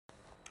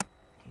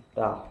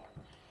Tā.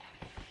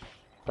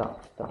 Tā.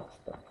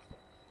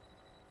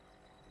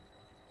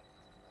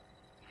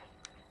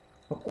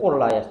 Nu, kur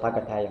lai es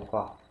tagad eju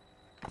kā?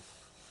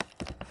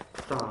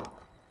 Tā.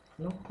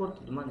 Nu, kur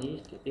tad man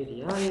īsti ir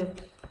jāiet?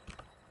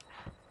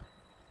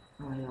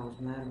 Jā, uz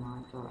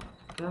mērmāju tā.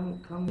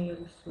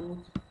 Kamieļu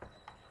sūds.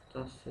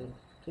 Tas ir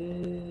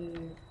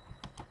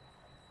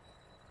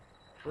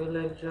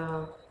village'ā.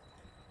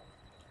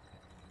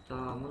 Tā,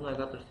 man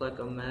vajag atrast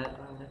laikam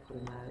nekur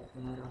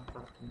mērā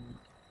kartiņot.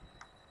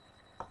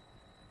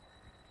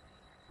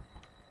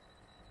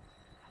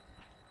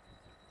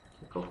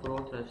 Kaut kur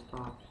otrais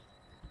stāvs.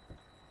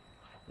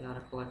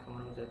 Jāraka laikam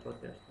man uziet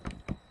otrais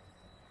stāvs.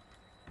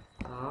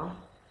 Tā.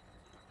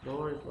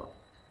 Door is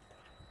locked.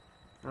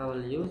 I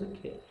will use a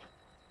key.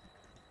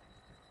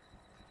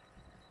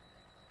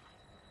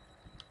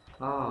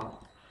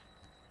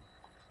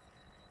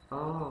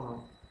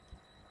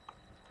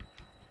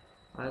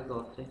 I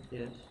got it,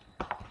 yes.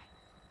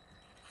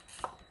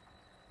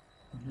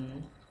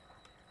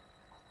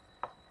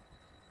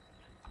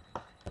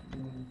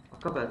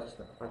 Kāpēc es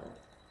tā pagāju?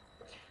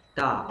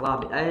 Tā,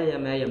 labi,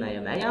 ejam,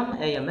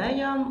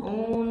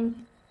 un...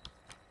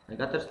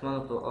 Vajag atrast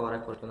manu to,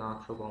 rekordu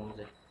nāk šo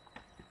bomzi.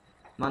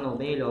 Manu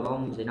mīļo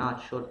bomzi nāk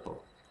šurpu.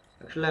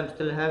 Actually, I'm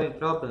still having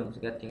problems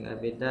getting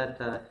with that.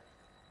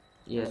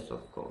 Yes,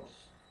 of course.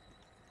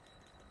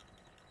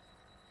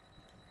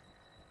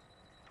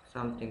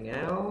 Something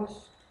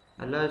else?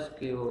 I'll ask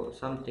you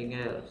something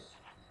else.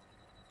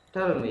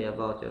 Tell me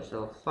about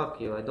yourself. Fuck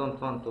you, I don't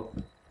want to.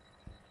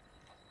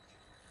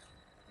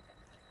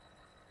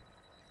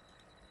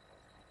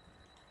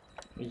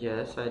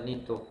 Yes, I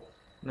need to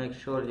make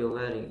sure you're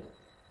wearing.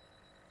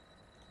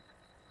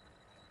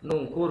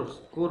 Nu,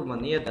 kur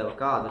man iedeva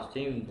kādus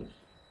cimdus?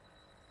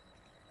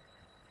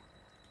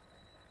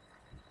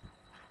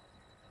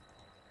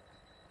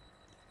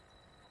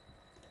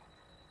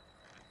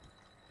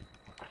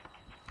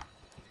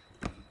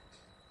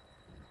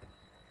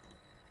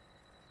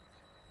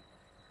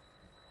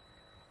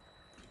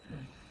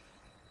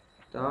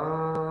 Tā.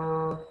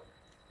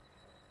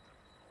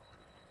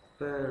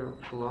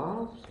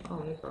 Glāvs?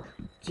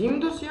 Vienkārši.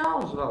 Cimdus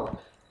jāuzvelk.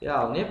 Jā,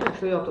 un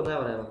iepriekš jau tu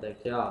nevarēji man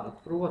teikt. Jā, nu,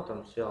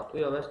 protams, jā, tu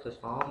jau esi tas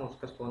āmurs,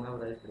 kas to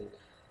nevarēja izdarīt.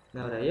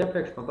 Nevarēja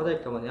iepriekš man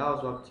pateikt, ka man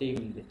jāuzvelk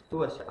cimdi.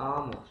 Tu esi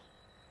āmurs.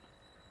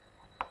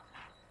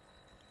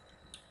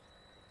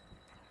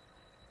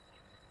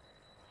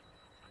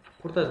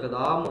 Kur tas gada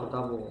āmuru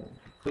dabū?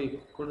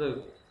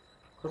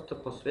 Kur te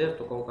pa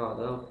sviertu kaut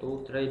kādu tu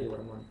treidu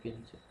ar mani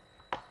pinci?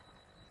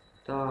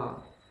 Tā.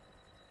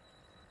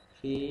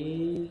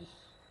 Šīs.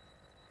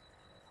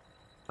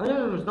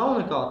 Mums nav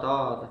nekā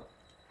tāda.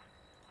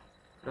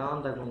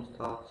 Randegums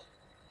tāds.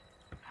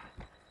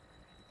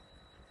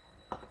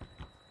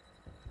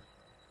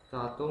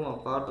 Tā, tu man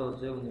pārdod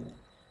zivnieku.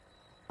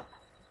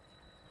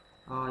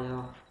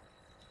 Jā.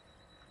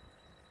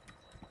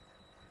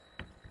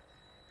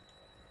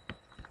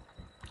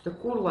 Te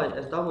kur lai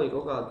es dabūju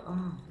kaut kādu?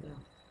 Jā.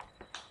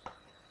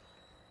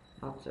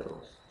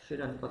 Atceros.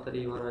 Širien pat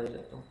arī var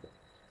aiziet.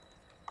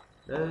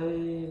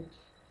 Raid.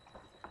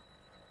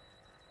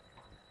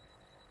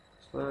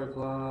 Flare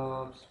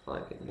gloves,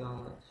 spiked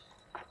gauntlets.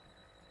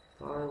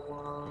 Buy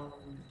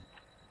one.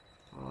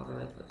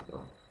 Alright, let's go.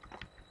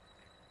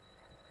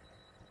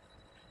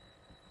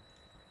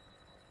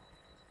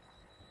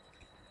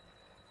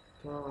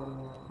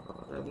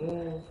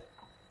 Remove.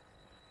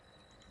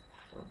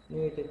 Don't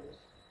need it.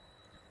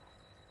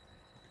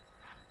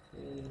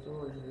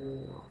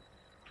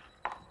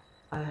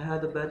 I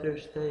had a better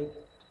stake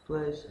to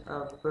place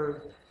at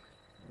birth.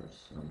 Or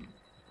some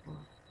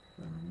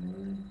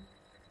family.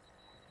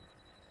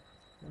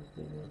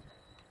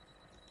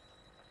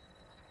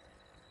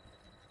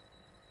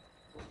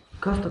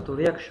 Kas tad tur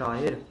iekšā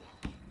ir?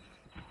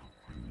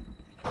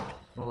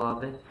 Nu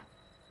labi.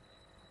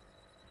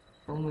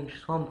 Un viņš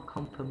swamp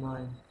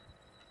compamine.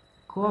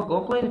 Ko?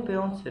 Goblini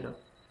pilns ir?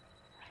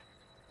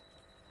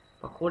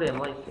 Pa kuriem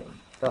laikiem?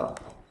 Tā.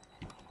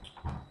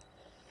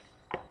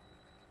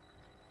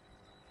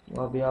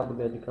 Labi,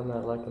 jāpagaidi,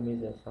 kamēr laikam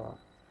izies ārā.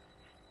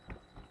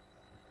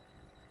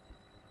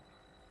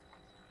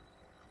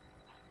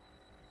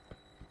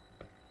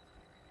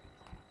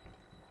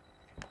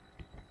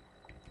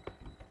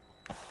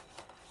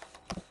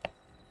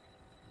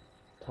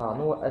 Tā,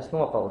 nu, es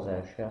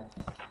nopauzēšu, jā.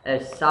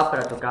 Es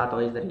sapratu, kā to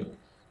izdarīt.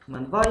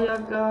 Man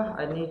vajag,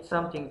 I need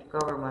something to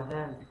cover my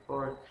hand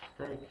before it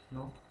takes,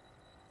 nu.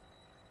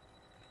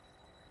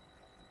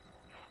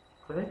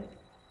 Ok?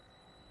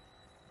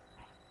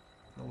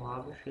 Nu,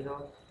 labi, šī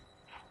daudz.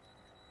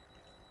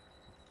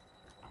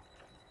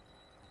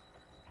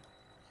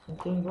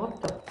 Something, what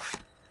the?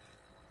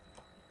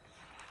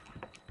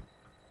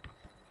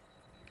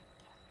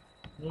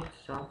 Need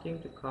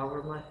something to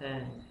cover my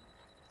hand.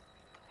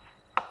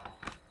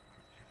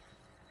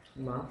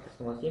 Tas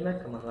nozīmē,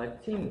 ka man vajag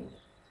cimdus.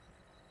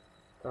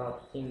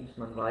 Kādus cimdus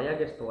man vajag,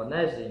 es to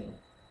nezinu.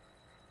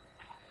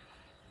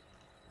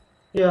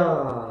 Jā,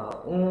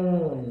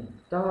 un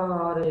tā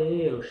arī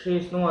ir.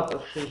 Šīs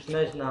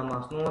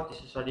nezināmās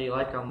notis, es arī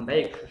laikam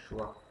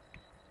beigšu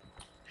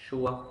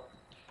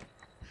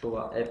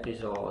šo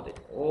epizodi.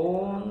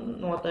 Un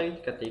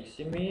noteikti, ka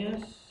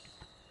tiksimies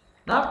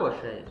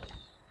nākošais.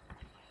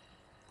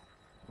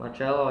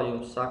 Marčelo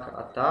jums saka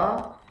atā.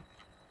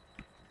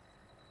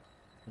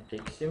 Un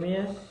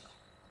tiksimies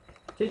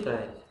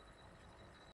citreiz.